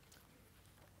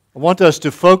I want us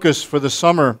to focus for the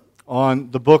summer on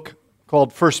the book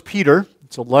called 1 Peter.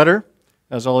 It's a letter,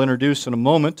 as I'll introduce in a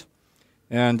moment,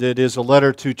 and it is a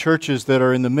letter to churches that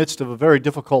are in the midst of a very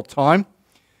difficult time.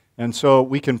 And so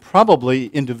we can probably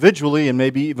individually and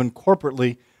maybe even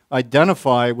corporately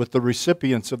identify with the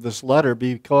recipients of this letter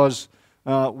because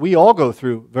we all go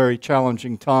through very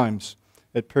challenging times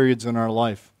at periods in our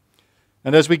life.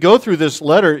 And as we go through this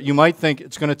letter, you might think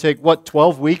it's going to take,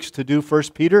 12 weeks to do 1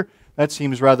 Peter? That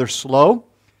seems rather slow.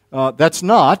 That's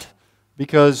not,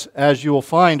 because as you will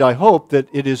find, I hope, that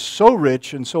it is so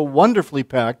rich and so wonderfully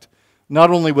packed,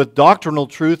 not only with doctrinal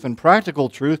truth and practical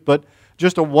truth, but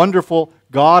just a wonderful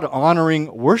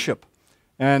God-honoring worship.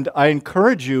 And I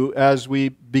encourage you, as we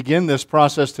begin this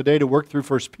process today to work through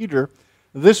 1 Peter,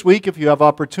 this week, if you have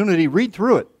opportunity, read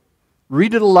through it.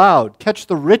 Read it aloud. Catch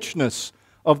the richness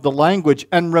of the language,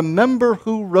 and remember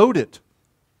who wrote it.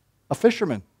 A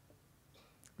fisherman.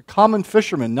 A common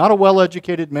fisherman, not a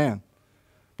well-educated man,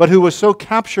 but who was so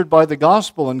captured by the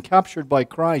gospel and captured by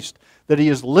Christ that he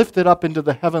is lifted up into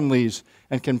the heavenlies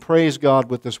and can praise God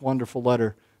with this wonderful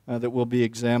letter that we'll be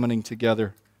examining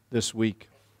together this week.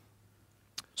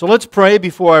 So let's pray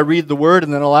before I read the word,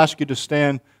 and then I'll ask you to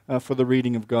stand for the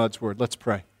reading of God's word. Let's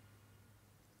pray.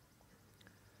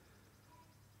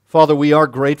 Father, we are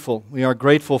grateful. We are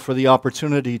grateful for the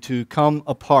opportunity to come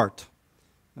apart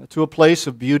to a place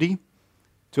of beauty,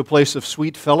 to a place of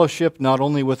sweet fellowship, not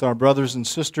only with our brothers and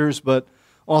sisters, but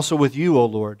also with you, O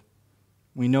Lord.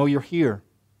 We know you're here.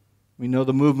 We know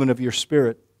the movement of your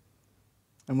Spirit.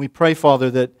 And we pray,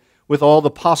 Father, that with all the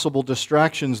possible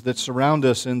distractions that surround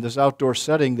us in this outdoor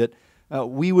setting, that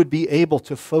we would be able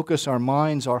to focus our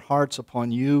minds, our hearts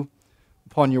upon you,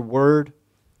 upon your word,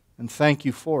 and thank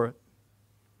you for it.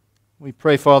 We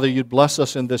pray, Father, you'd bless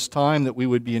us in this time, that we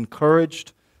would be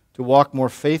encouraged to walk more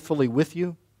faithfully with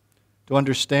you, to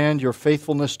understand your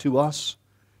faithfulness to us.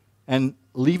 And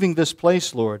leaving this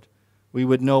place, Lord, we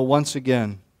would know once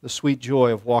again the sweet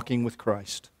joy of walking with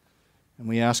Christ. And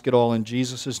we ask it all in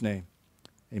Jesus' name.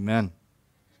 Amen.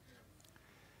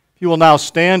 If you will now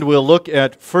stand, we'll look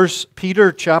at 1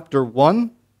 Peter chapter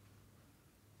 1.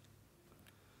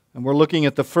 And we're looking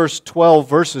at the first 12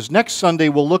 verses. Next Sunday,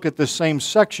 we'll look at the same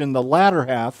section, the latter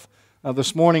half.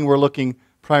 This morning, we're looking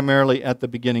primarily at the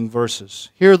beginning verses.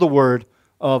 Hear the word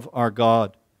of our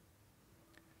God.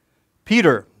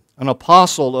 Peter, an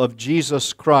apostle of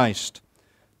Jesus Christ,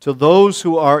 to those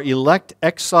who are elect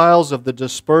exiles of the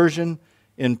dispersion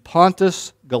in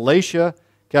Pontus, Galatia,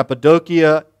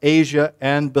 Cappadocia, Asia,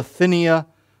 and Bithynia,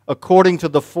 according to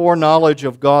the foreknowledge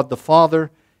of God the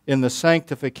Father, in the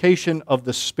sanctification of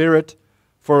the Spirit,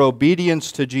 for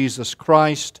obedience to Jesus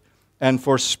Christ, and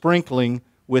for sprinkling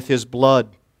with His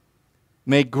blood.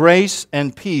 May grace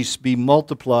and peace be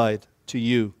multiplied to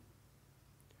you.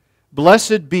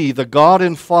 Blessed be the God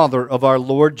and Father of our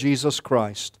Lord Jesus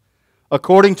Christ.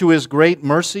 According to His great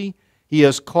mercy, He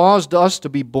has caused us to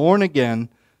be born again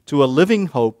to a living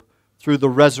hope through the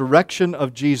resurrection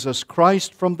of Jesus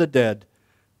Christ from the dead,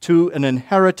 to an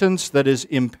inheritance that is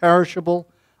imperishable,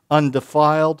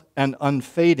 undefiled, and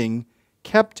unfading,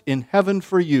 kept in heaven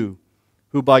for you,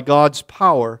 who by God's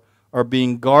power are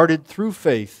being guarded through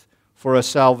faith for a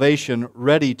salvation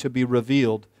ready to be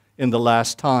revealed in the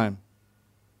last time.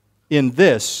 In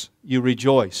this you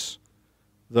rejoice,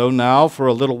 though now for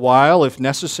a little while, if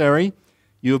necessary,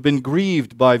 you have been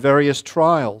grieved by various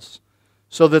trials,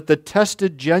 so that the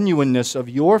tested genuineness of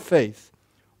your faith,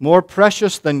 more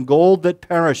precious than gold that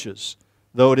perishes,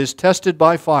 though it is tested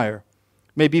by fire,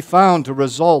 may be found to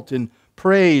result in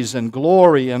praise and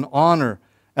glory and honor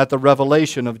at the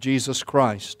revelation of Jesus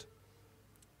Christ.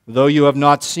 Though you have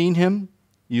not seen Him,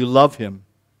 you love Him.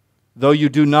 Though you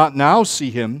do not now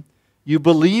see Him, you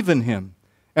believe in Him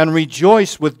and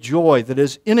rejoice with joy that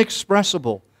is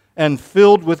inexpressible and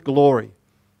filled with glory,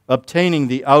 obtaining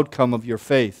the outcome of your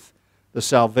faith, the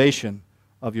salvation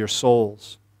of your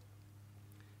souls.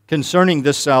 Concerning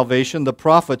this salvation, the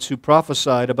prophets who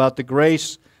prophesied about the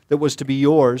grace that was to be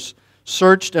yours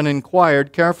searched and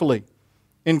inquired carefully,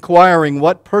 inquiring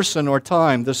what person or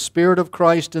time the Spirit of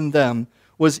Christ in them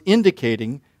was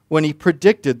indicating when He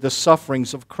predicted the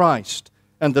sufferings of Christ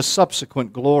and the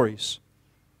subsequent glories.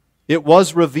 It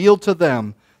was revealed to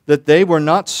them that they were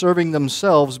not serving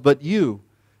themselves but you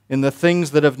in the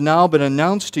things that have now been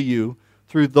announced to you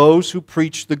through those who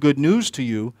preach the good news to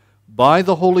you by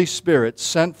the Holy Spirit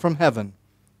sent from heaven,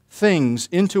 things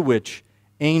into which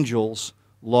angels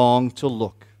long to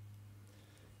look.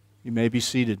 You may be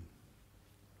seated.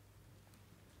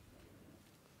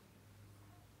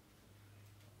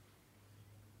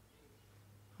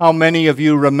 How many of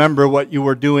you remember what you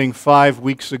were doing 5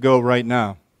 weeks ago right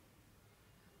now?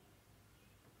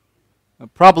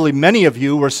 Probably many of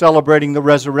you were celebrating the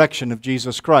resurrection of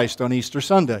Jesus Christ on Easter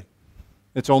Sunday.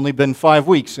 It's only been 5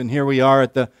 weeks, and here we are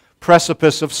at the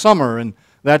precipice of summer, and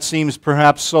that seems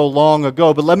perhaps so long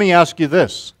ago. But let me ask you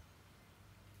this.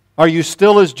 Are you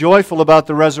still as joyful about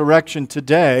the resurrection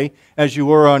today as you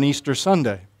were on Easter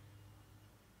Sunday?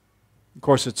 Of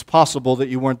course, it's possible that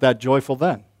you weren't that joyful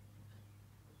then.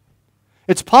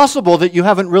 It's possible that you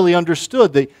haven't really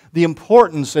understood the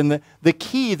importance and the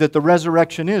key that the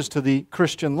resurrection is to the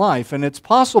Christian life. And it's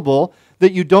possible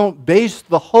that you don't base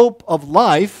the hope of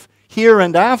life here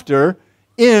and after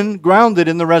grounded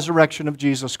in the resurrection of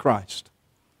Jesus Christ.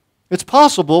 It's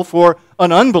possible for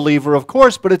an unbeliever, of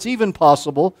course, but it's even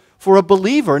possible for a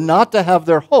believer not to have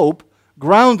their hope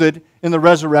grounded in the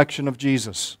resurrection of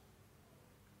Jesus.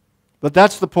 But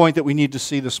that's the point that we need to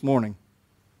see this morning.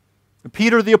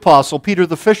 Peter the apostle, Peter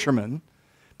the fisherman,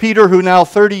 Peter who now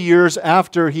 30 years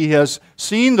after he has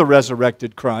seen the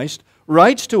resurrected Christ,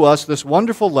 writes to us this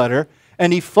wonderful letter,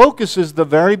 and he focuses the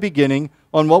very beginning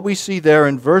on what we see there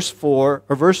in verse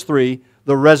 3,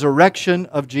 the resurrection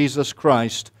of Jesus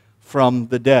Christ from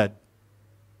the dead.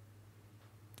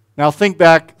 Now think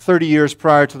back 30 years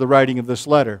prior to the writing of this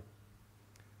letter.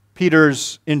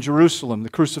 Peter's in Jerusalem. The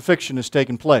crucifixion has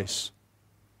taken place.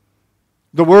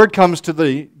 The word comes to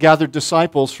the gathered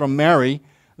disciples from Mary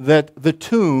that the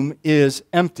tomb is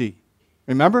empty.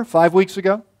 Remember, 5 weeks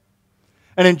ago?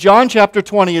 And in John chapter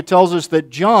 20, it tells us that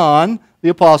John, the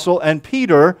apostle, and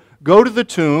Peter go to the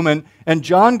tomb, and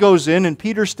John goes in, and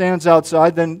Peter stands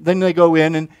outside. Then they go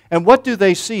in, and what do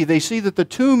they see? They see that the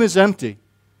tomb is empty.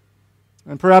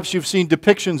 And perhaps you've seen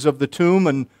depictions of the tomb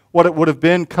and what it would have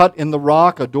been cut in the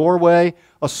rock, a doorway,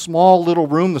 a small little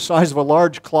room the size of a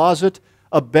large closet,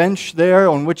 a bench there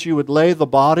on which you would lay the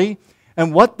body.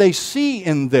 And what they see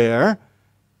in there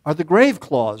are the grave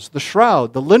cloths, the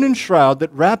shroud, the linen shroud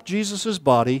that wrapped Jesus'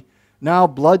 body, now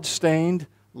blood-stained,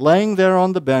 laying there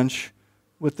on the bench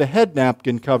with the head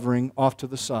napkin covering off to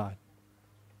the side.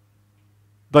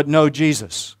 But no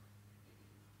Jesus.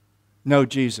 No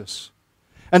Jesus.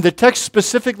 And the text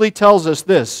specifically tells us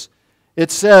this.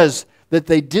 It says that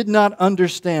they did not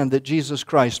understand that Jesus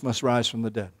Christ must rise from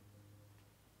the dead.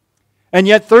 And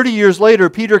yet 30 years later,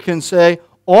 Peter can say,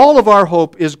 all of our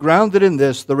hope is grounded in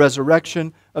this, the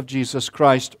resurrection of Jesus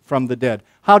Christ from the dead.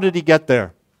 How did he get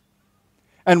there?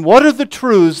 And what are the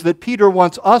truths that Peter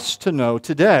wants us to know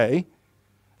today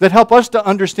that help us to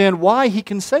understand why he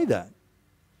can say that?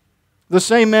 The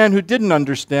same man who didn't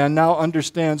understand now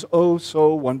understands oh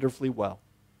so wonderfully well.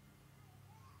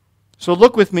 So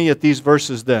look with me at these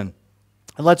verses then,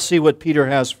 and let's see what Peter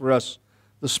has for us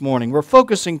this morning. We're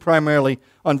focusing primarily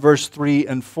on verse 3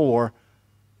 and 4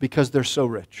 because they're so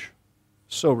rich.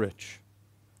 So rich.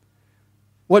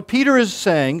 What Peter is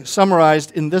saying,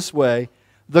 summarized in this way,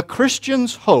 the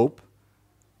Christian's hope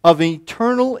of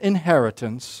eternal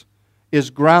inheritance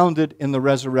is grounded in the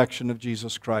resurrection of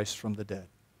Jesus Christ from the dead.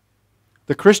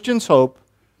 The Christian's hope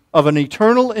of an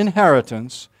eternal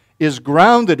inheritance is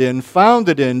grounded in,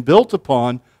 founded in, built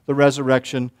upon the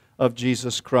resurrection of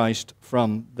Jesus Christ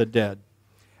from the dead.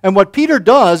 And what Peter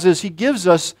does is he gives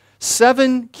us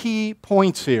 7 key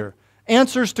points here,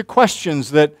 answers to questions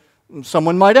that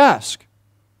someone might ask.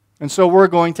 And so we're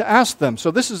going to ask them. So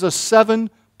this is a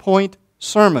 7-point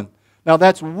sermon. Now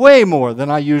that's way more than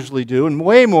I usually do and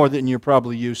way more than you're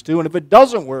probably used to. And if it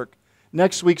doesn't work,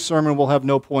 next week's sermon will have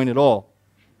no point at all.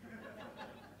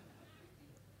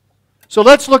 So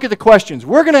let's look at the questions.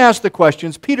 We're going to ask the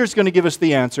questions. Peter's going to give us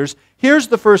the answers. Here's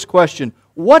the first question.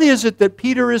 What is it that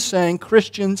Peter is saying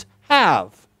Christians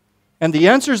have? And the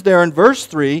answer's there in verse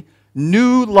 3,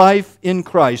 new life in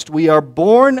Christ. We are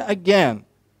born again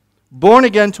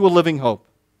to a living hope.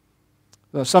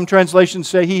 Some translations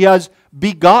say he has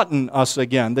begotten us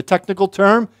again. The technical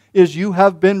term is you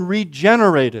have been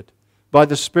regenerated by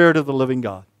the Spirit of the living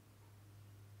God.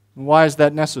 And why is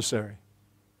that necessary?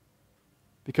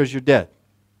 Because you're dead.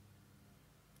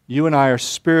 You and I are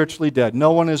spiritually dead.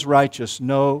 No one is righteous.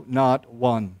 No, not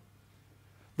one.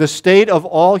 The state of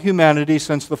all humanity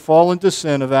since the fall into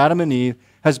sin of Adam and Eve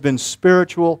has been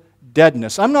spiritual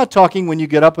deadness. I'm not talking when you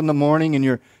get up in the morning and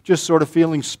you're just sort of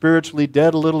feeling spiritually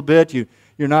dead a little bit. You're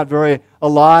not very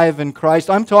alive in Christ.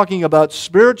 I'm talking about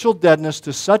spiritual deadness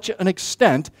to such an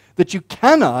extent that you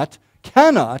cannot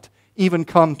even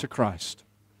come to Christ.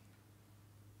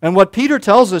 And what Peter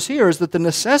tells us here is that the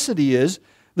necessity is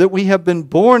that we have been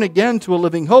born again to a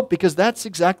living hope because that's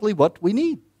exactly what we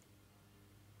need.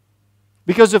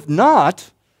 Because if not,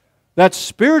 that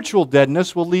spiritual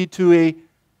deadness will lead to a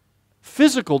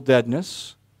physical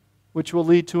deadness, which will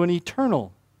lead to an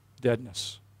eternal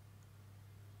deadness.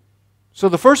 So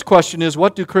the first question is,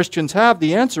 what do Christians have?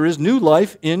 The answer is new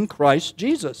life in Christ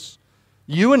Jesus.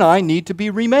 You and I need to be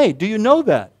remade. Do you know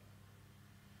that?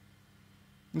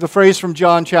 The phrase from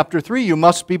John chapter 3, you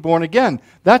must be born again,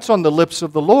 that's on the lips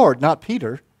of the Lord, not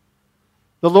Peter.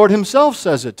 The Lord himself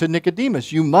says it to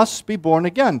Nicodemus, you must be born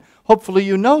again. Hopefully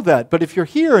you know that. But if you're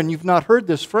here and you've not heard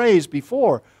this phrase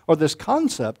before, or this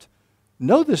concept,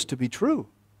 know this to be true.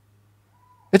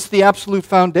 It's the absolute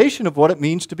foundation of what it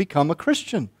means to become a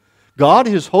Christian. God,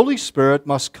 His Holy Spirit,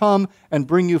 must come and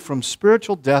bring you from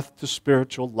spiritual death to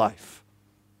spiritual life.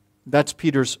 That's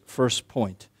Peter's first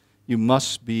point. You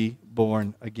must be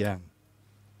born again.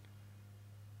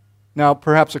 Now,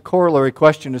 perhaps a corollary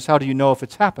question is, how do you know if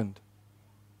it's happened?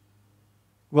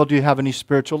 Well, do you have any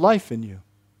spiritual life in you?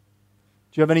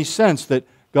 Do you have any sense that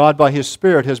God, by His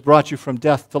Spirit, has brought you from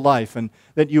death to life, and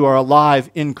that you are alive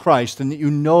in Christ, and that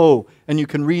you know and you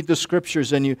can read the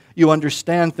Scriptures, and you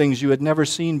understand things you had never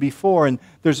seen before, and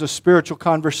there's a spiritual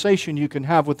conversation you can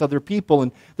have with other people,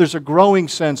 and there's a growing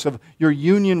sense of your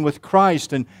union with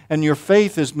Christ, and your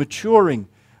faith is maturing.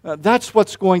 That's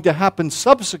what's going to happen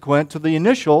subsequent to the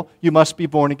initial, you must be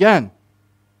born again.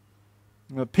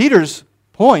 Peter's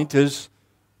point is,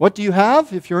 what do you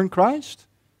have if you're in Christ?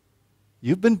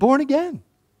 You've been born again.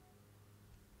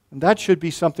 And that should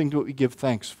be something that we give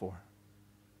thanks for.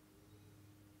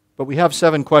 But we have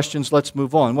 7 questions. Let's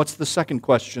move on. What's the second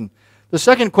question? The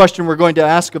second question we're going to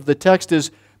ask of the text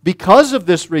is, because of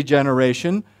this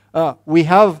regeneration, we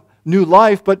have new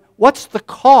life, but what's the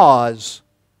cause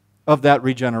of that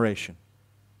regeneration?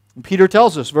 And Peter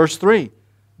tells us, verse 3,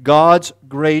 God's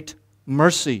great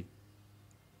mercy.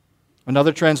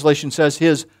 Another translation says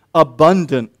His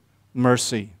abundant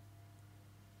mercy.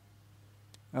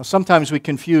 Now, sometimes we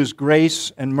confuse grace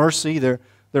and mercy. They're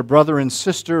brother and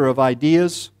sister of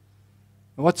ideas.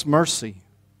 What's mercy?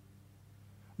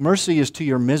 Mercy is to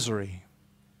your misery.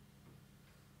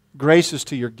 Grace is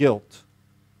to your guilt.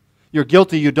 You're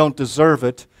guilty, you don't deserve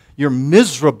it. You're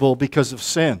miserable because of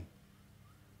sin.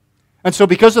 And so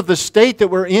because of the state that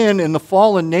we're in the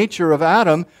fallen nature of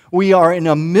Adam, we are in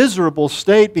a miserable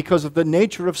state because of the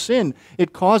nature of sin.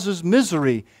 It causes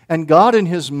misery. And God in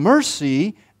His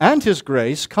mercy and His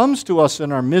grace comes to us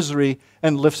in our misery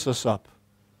and lifts us up.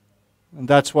 And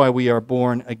that's why we are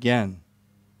born again.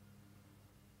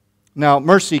 Now,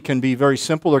 mercy can be very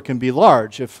simple or can be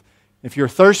large. If you're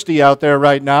thirsty out there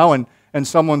right now and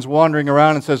someone's wandering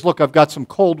around and says, look, I've got some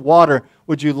cold water,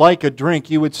 would you like a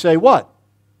drink? You would say what?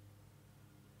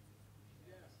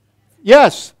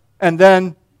 Yes. And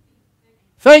then,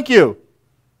 thank you.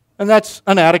 And that's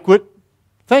an adequate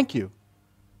thank you.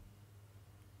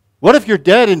 What if you're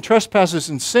dead in trespasses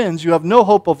and sins, you have no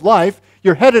hope of life,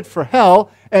 you're headed for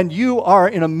hell, and you are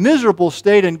in a miserable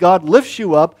state, and God lifts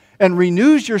you up and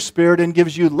renews your spirit and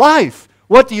gives you life?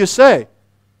 What do you say?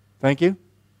 Thank you.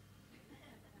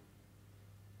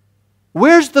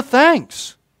 Where's the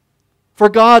thanks for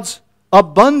God's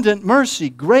abundant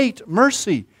mercy, great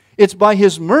mercy? It's by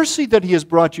His mercy that He has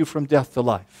brought you from death to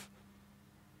life.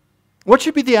 What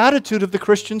should be the attitude of the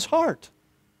Christian's heart?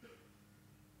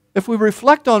 If we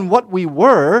reflect on what we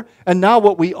were and now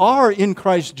what we are in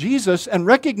Christ Jesus and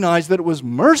recognize that it was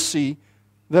mercy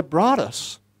that brought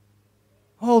us,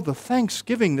 oh, the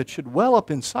thanksgiving that should well up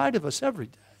inside of us every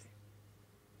day.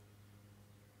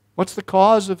 What's the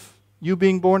cause of you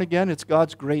being born again? It's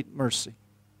God's great mercy.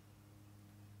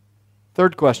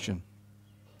 Third question,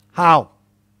 how?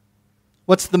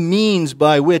 What's the means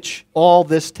by which all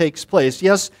this takes place?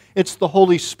 Yes, it's the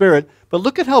Holy Spirit, but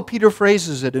look at how Peter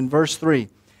phrases it in verse 3.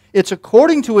 It's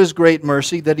according to His great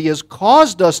mercy that He has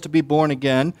caused us to be born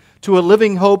again to a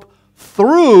living hope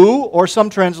through, or some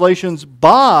translations,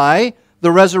 by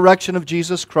the resurrection of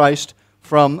Jesus Christ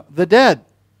from the dead.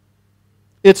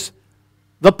 It's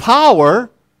the power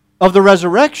of the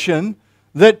resurrection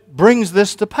that brings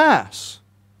this to pass.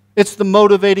 It's the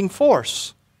motivating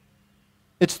force.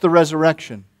 It's the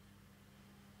resurrection.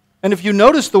 And if you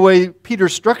notice the way Peter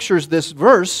structures this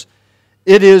verse,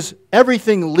 it is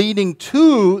everything leading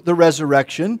to the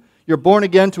resurrection. You're born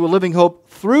again to a living hope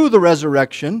through the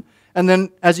resurrection. And then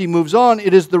as he moves on,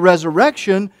 it is the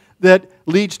resurrection that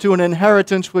leads to an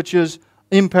inheritance which is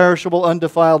imperishable,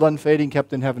 undefiled, unfading,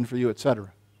 kept in heaven for you,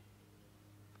 etc.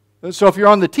 So if you're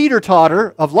on the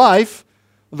teeter-totter of life,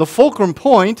 the fulcrum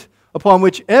point upon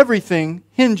which everything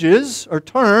hinges or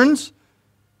turns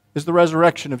is the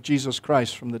resurrection of Jesus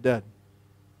Christ from the dead.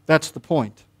 That's the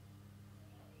point.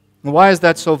 And why is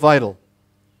that so vital?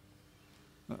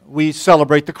 We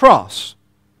celebrate the cross.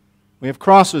 We have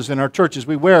crosses in our churches.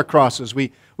 We wear crosses.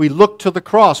 We look to the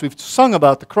cross. We've sung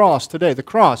about the cross today. The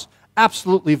cross,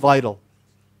 absolutely vital.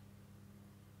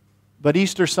 But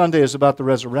Easter Sunday is about the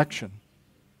resurrection.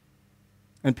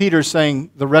 And Peter's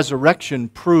saying the resurrection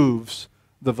proves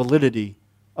the validity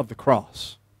of the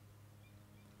cross.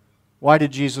 Why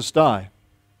did Jesus die?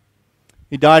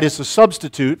 He died as a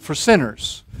substitute for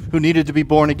sinners who needed to be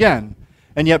born again.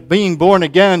 And yet being born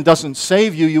again doesn't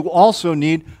save you. You also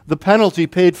need the penalty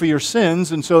paid for your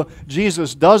sins. And so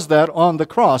Jesus does that on the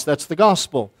cross. That's the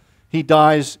gospel. He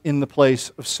dies in the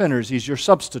place of sinners. He's your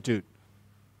substitute.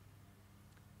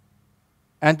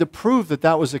 And to prove that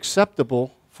that was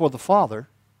acceptable for the Father,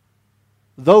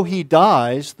 though He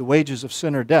dies, the wages of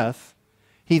sin are death,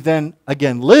 He then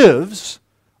again lives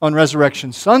on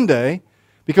Resurrection Sunday,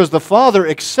 because the Father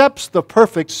accepts the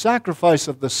perfect sacrifice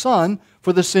of the Son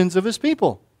for the sins of His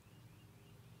people.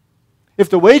 If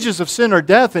the wages of sin are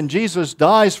death and Jesus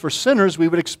dies for sinners, we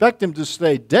would expect Him to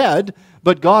stay dead,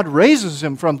 but God raises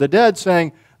Him from the dead,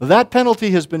 saying, that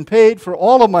penalty has been paid for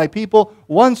all of my people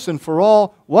once and for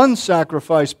all, one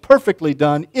sacrifice perfectly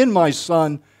done in my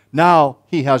Son. Now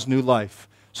He has new life.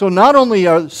 So not only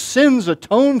are sins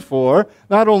atoned for,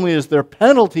 not only is their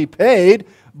penalty paid,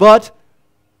 but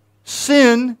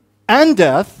sin and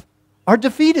death are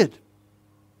defeated.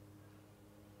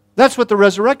 That's what the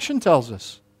resurrection tells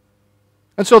us.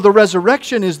 And so the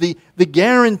resurrection is the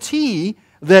guarantee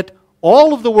that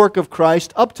all of the work of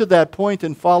Christ up to that point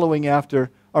and following after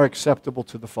are acceptable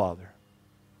to the Father.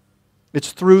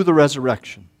 It's through the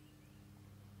resurrection.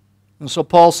 And so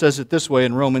Paul says it this way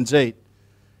in Romans 8.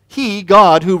 He,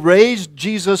 God, who raised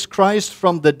Jesus Christ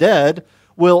from the dead,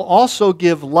 will also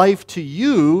give life to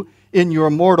you in your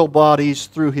mortal bodies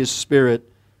through His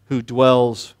Spirit who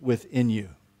dwells within you.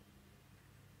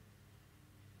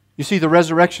 You see, the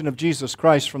resurrection of Jesus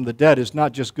Christ from the dead is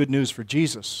not just good news for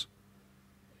Jesus.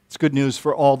 It's good news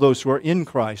for all those who are in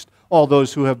Christ, all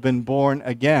those who have been born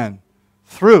again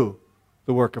through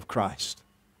the work of Christ.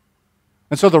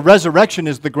 And so the resurrection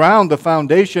is the ground, the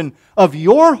foundation of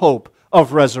your hope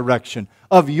of resurrection,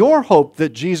 of your hope that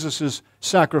Jesus'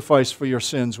 sacrifice for your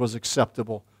sins was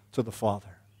acceptable to the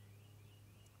Father.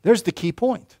 There's the key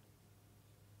point.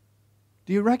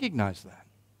 Do you recognize that?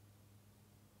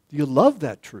 Do you love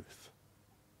that truth?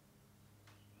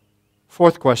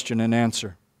 Fourth question and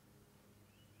answer.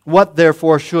 What,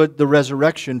 therefore, should the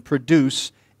resurrection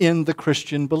produce in the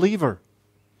Christian believer?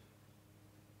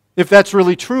 If that's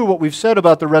really true, what we've said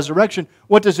about the resurrection,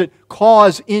 what does it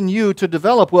cause in you to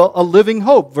develop? Well, a living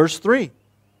hope, verse 3.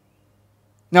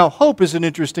 Now, hope is an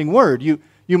interesting word. You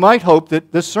might hope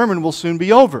that this sermon will soon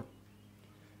be over.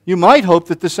 You might hope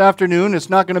that this afternoon it's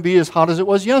not going to be as hot as it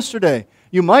was yesterday.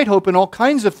 You might hope in all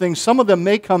kinds of things. Some of them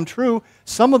may come true.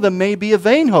 Some of them may be a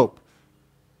vain hope.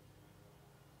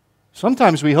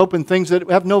 Sometimes we hope in things that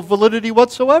have no validity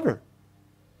whatsoever.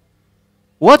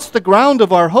 What's the ground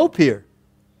of our hope here?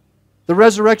 The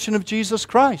resurrection of Jesus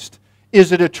Christ.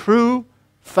 Is it a true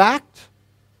fact?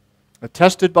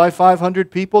 Attested by 500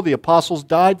 people. The apostles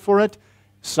died for it.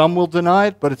 Some will deny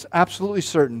it, but it's absolutely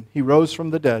certain. He rose from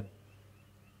the dead.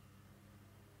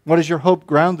 What is your hope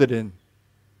grounded in?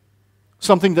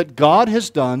 Something that God has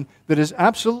done that is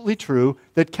absolutely true,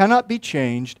 that cannot be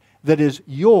changed, that is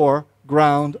your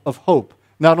ground of hope.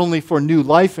 Not only for new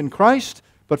life in Christ,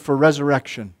 but for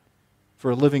resurrection,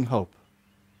 for a living hope.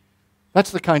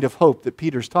 That's the kind of hope that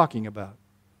Peter's talking about.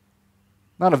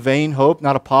 Not a vain hope,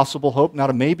 not a possible hope,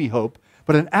 not a maybe hope,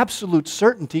 but an absolute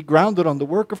certainty grounded on the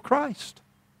work of Christ.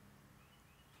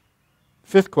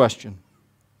 Fifth question.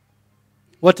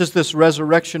 What does this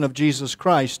resurrection of Jesus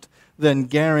Christ then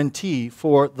guarantee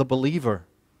for the believer?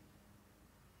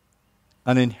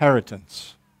 An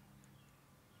inheritance.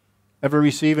 Ever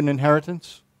receive an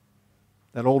inheritance?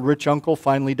 That old rich uncle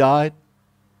finally died?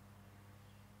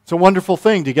 It's a wonderful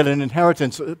thing to get an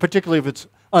inheritance, particularly if it's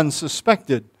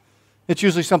unsuspected. It's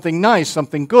usually something nice,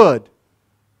 something good.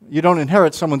 You don't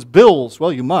inherit someone's bills.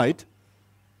 Well, you might.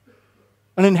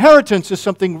 An inheritance is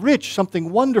something rich,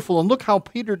 something wonderful. And look how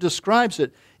Peter describes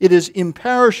it. It is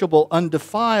imperishable,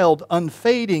 undefiled,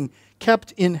 unfading,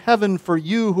 kept in heaven for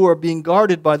you who are being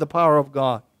guarded by the power of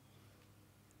God.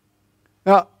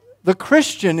 Now, the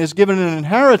Christian is given an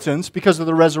inheritance because of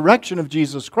the resurrection of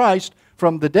Jesus Christ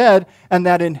from the dead, and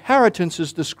that inheritance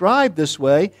is described this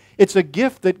way. It's a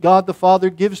gift that God the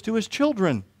Father gives to His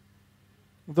children,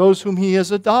 those whom He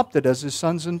has adopted as His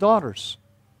sons and daughters.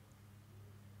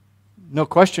 No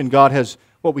question God has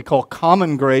what we call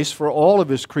common grace for all of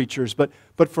His creatures, but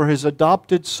for His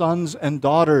adopted sons and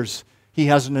daughters, He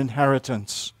has an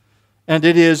inheritance. And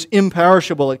it is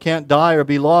imperishable. It can't die or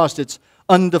be lost. It's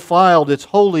undefiled. It's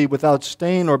holy, without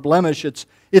stain or blemish. It's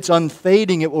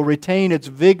unfading. It will retain its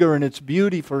vigor and its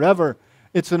beauty forever.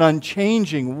 It's an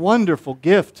unchanging, wonderful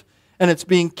gift. and it's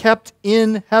being kept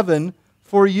in heaven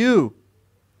for you.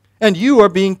 And you are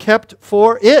being kept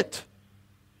for it.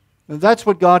 And that's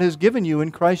what God has given you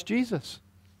in Christ Jesus.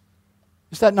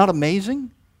 Is that not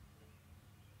amazing?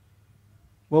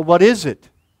 Well, what is it?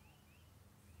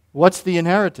 What's the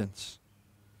inheritance?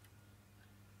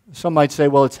 Some might say,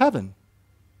 well, it's heaven.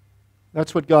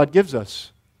 That's what God gives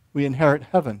us. We inherit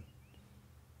heaven.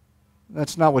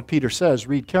 That's not what Peter says.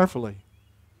 Read carefully.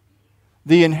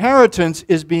 The inheritance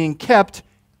is being kept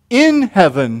in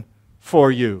heaven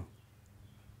for you.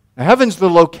 Now, heaven's the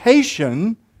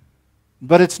location,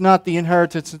 but it's not the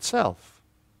inheritance itself.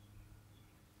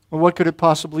 Well, what could it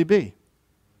possibly be?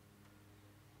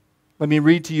 Let me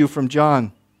read to you from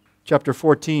John chapter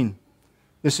 14.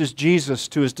 This is Jesus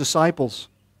to his disciples.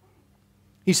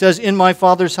 He says, "In my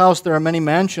Father's house there are many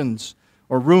mansions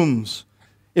or rooms.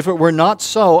 If it were not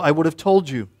so, I would have told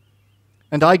you.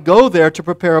 And I go there to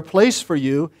prepare a place for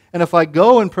you. And if I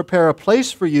go and prepare a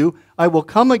place for you, I will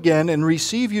come again and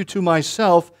receive you to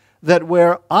myself, that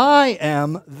where I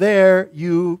am, there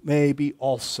you may be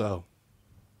also."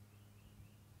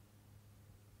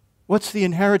 What's the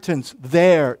inheritance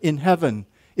there in heaven?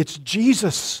 It's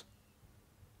Jesus.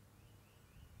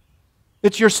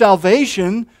 It's your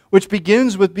salvation, which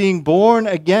begins with being born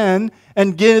again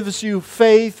and gives you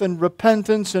faith and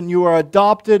repentance, and you are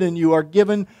adopted and you are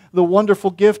given the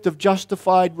wonderful gift of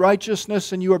justified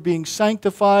righteousness, and you are being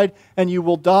sanctified, and you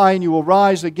will die and you will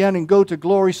rise again and go to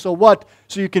glory. So what?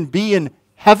 So you can be in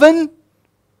heaven?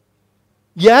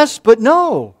 Yes, but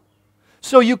no.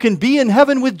 So you can be in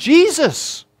heaven with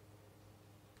Jesus.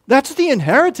 That's the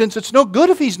inheritance. It's no good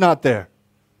if He's not there.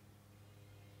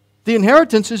 The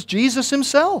inheritance is Jesus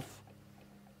Himself.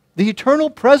 The eternal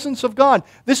presence of God.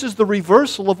 This is the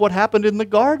reversal of what happened in the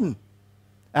garden.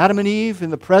 Adam and Eve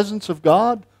in the presence of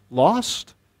God,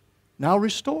 lost, now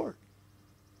restored.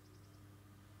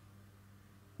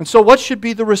 And so what should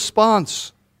be the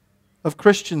response of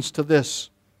Christians to this?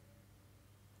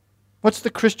 What's the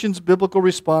Christian's biblical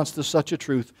response to such a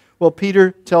truth? Well,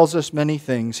 Peter tells us many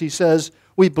things. He says,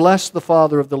 we bless the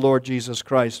Father of the Lord Jesus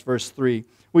Christ, verse 3.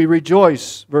 We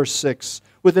rejoice, verse 6,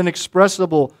 with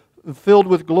inexpressible, filled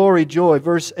with glory, joy,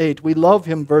 verse 8. We love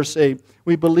Him, verse 8.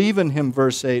 We believe in Him,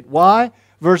 verse 8. Why?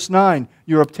 Verse 9,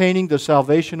 you're obtaining the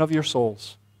salvation of your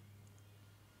souls.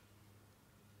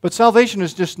 But salvation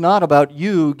is just not about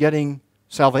you getting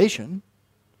salvation.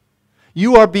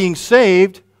 You are being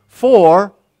saved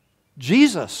for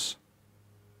Jesus,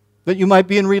 that you might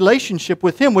be in relationship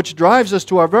with Him, which drives us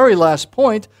to our very last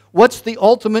point. What's the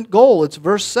ultimate goal? It's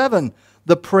verse 7.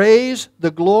 The praise,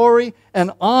 the glory, and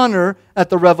honor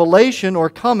at the revelation or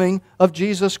coming of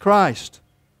Jesus Christ.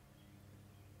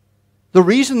 The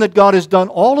reason that God has done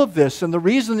all of this, and the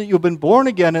reason that you've been born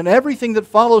again, and everything that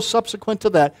follows subsequent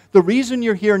to that, the reason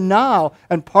you're here now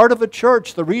and part of a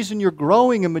church, the reason you're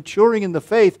growing and maturing in the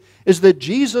faith, is that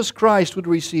Jesus Christ would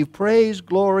receive praise,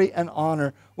 glory, and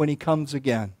honor when He comes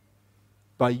again.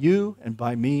 By you and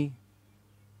by me,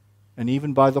 and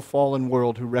even by the fallen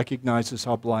world who recognizes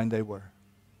how blind they were.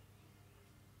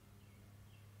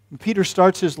 And Peter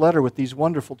starts his letter with these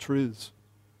wonderful truths.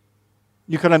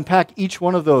 You can unpack each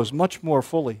one of those much more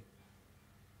fully.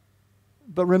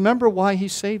 But remember why He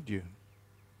saved you.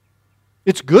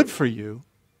 It's good for you.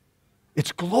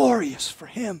 It's glorious for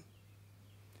Him.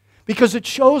 Because it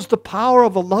shows the power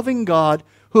of a loving God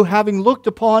who, having looked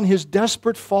upon His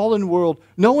desperate fallen world,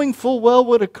 knowing full well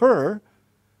what would occur,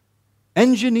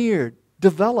 engineered,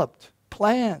 developed,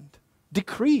 planned,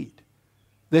 decreed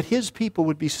that His people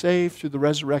would be saved through the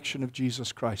resurrection of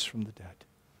Jesus Christ from the dead.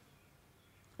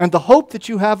 And the hope that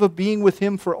you have of being with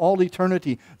Him for all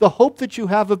eternity, the hope that you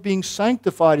have of being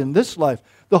sanctified in this life,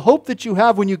 the hope that you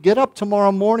have when you get up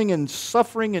tomorrow morning and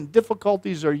suffering and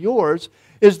difficulties are yours,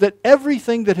 is that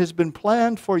everything that has been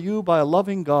planned for you by a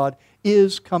loving God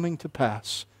is coming to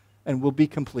pass and will be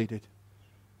completed.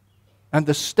 And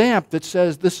the stamp that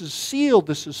says this is sealed,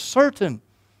 this is certain,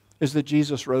 is that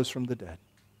Jesus rose from the dead.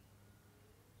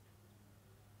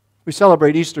 We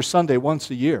celebrate Easter Sunday once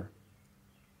a year.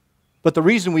 But the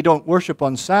reason we don't worship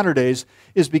on Saturdays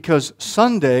is because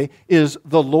Sunday is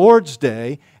the Lord's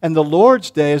Day, and the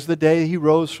Lord's Day is the day He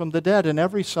rose from the dead, and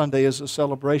every Sunday is a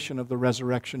celebration of the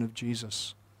resurrection of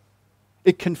Jesus.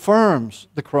 It confirms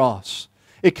the cross.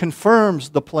 It confirms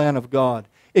the plan of God.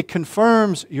 It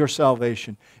confirms your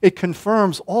salvation. It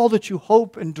confirms all that you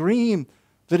hope and dream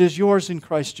that is yours in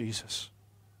Christ Jesus.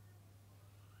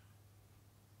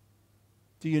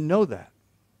 Do you know that?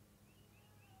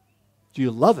 Do you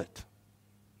love it?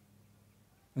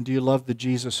 And do you love the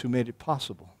Jesus who made it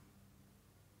possible?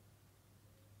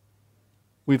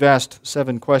 We've asked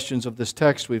 7 questions of this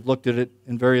text. We've looked at it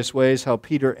in various ways, how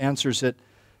Peter answers it.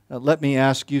 Let me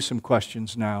ask you some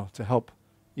questions now to help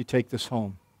you take this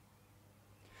home.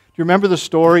 Do you remember the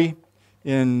story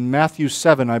in Matthew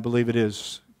 7, I believe it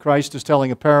is? Christ is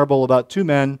telling a parable about 2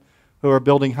 men who are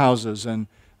building houses, and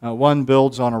one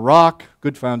builds on a rock,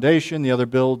 good foundation, the other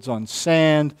builds on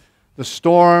sand. The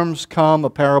storms come, a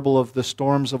parable of the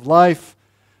storms of life,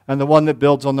 and the one that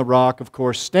builds on the rock, of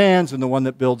course, stands, and the one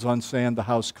that builds on sand, the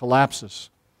house collapses.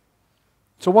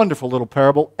 It's a wonderful little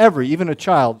parable. Even a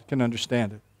child can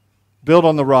understand it. Build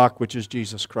on the rock, which is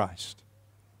Jesus Christ.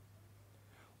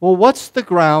 Well, what's the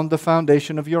ground, the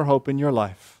foundation of your hope in your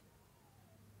life?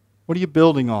 What are you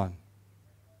building on?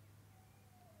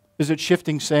 Is it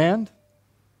shifting sand?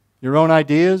 Your own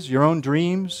ideas, your own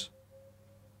dreams,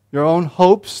 your own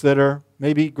hopes that are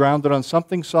maybe grounded on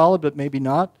something solid, but maybe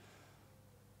not?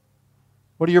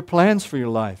 What are your plans for your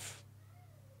life?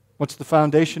 What's the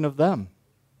foundation of them?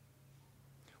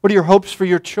 What are your hopes for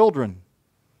your children?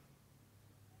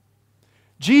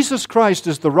 Jesus Christ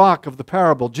is the rock of the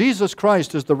parable. Jesus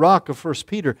Christ is the rock of 1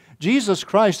 Peter. Jesus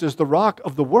Christ is the rock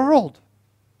of the world.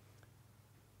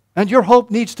 And your hope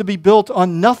needs to be built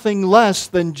on nothing less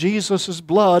than Jesus'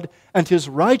 blood and His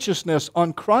righteousness.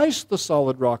 On Christ, the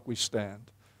solid rock, we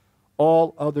stand.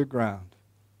 All other ground,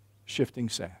 shifting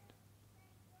sand.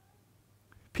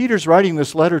 Peter's writing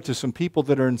this letter to some people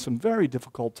that are in some very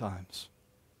difficult times.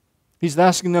 He's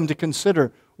asking them to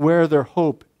consider where their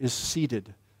hope is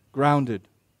seated, grounded,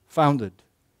 founded.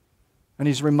 And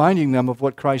he's reminding them of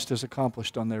what Christ has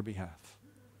accomplished on their behalf.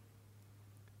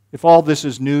 If all this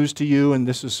is news to you and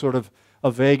this is sort of a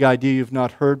vague idea you've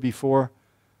not heard before,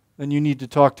 then you need to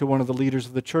talk to one of the leaders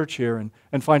of the church here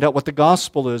and find out what the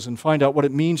gospel is and find out what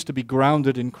it means to be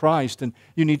grounded in Christ. And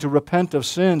you need to repent of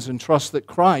sins and trust that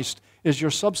Christ is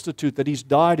your substitute, that He's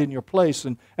died in your place,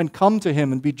 and come to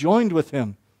Him and be joined with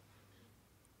Him.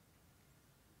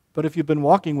 But if you've been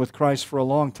walking with Christ for a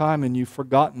long time and you've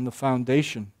forgotten the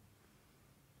foundation,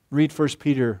 read 1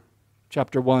 Peter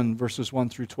chapter 1, verses 1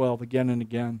 through 12 again and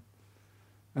again.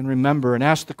 And remember and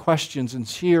ask the questions and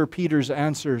hear Peter's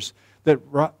answers that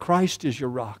Christ is your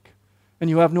rock and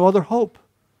you have no other hope.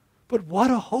 But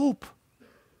what a hope!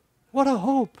 What a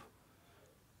hope!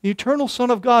 The eternal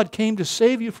Son of God came to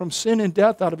save you from sin and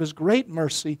death out of His great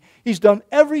mercy. He's done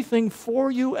everything for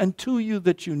you and to you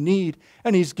that you need.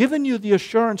 And He's given you the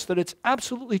assurance that it's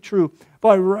absolutely true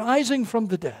by rising from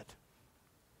the dead.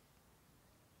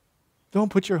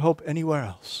 Don't put your hope anywhere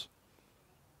else.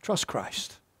 Trust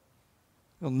Christ.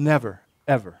 He'll never,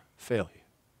 ever fail you.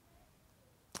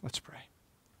 Let's pray.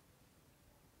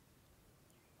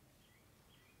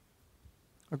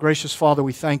 Our gracious Father,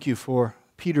 we thank You for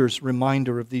Peter's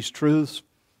reminder of these truths.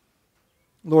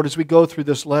 Lord, as we go through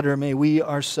this letter, may we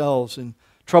ourselves in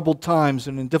troubled times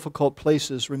and in difficult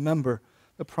places remember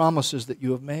the promises that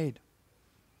You have made.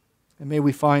 And may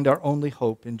we find our only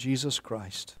hope in Jesus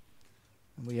Christ.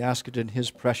 And we ask it in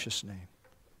His precious name.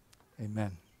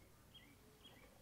 Amen.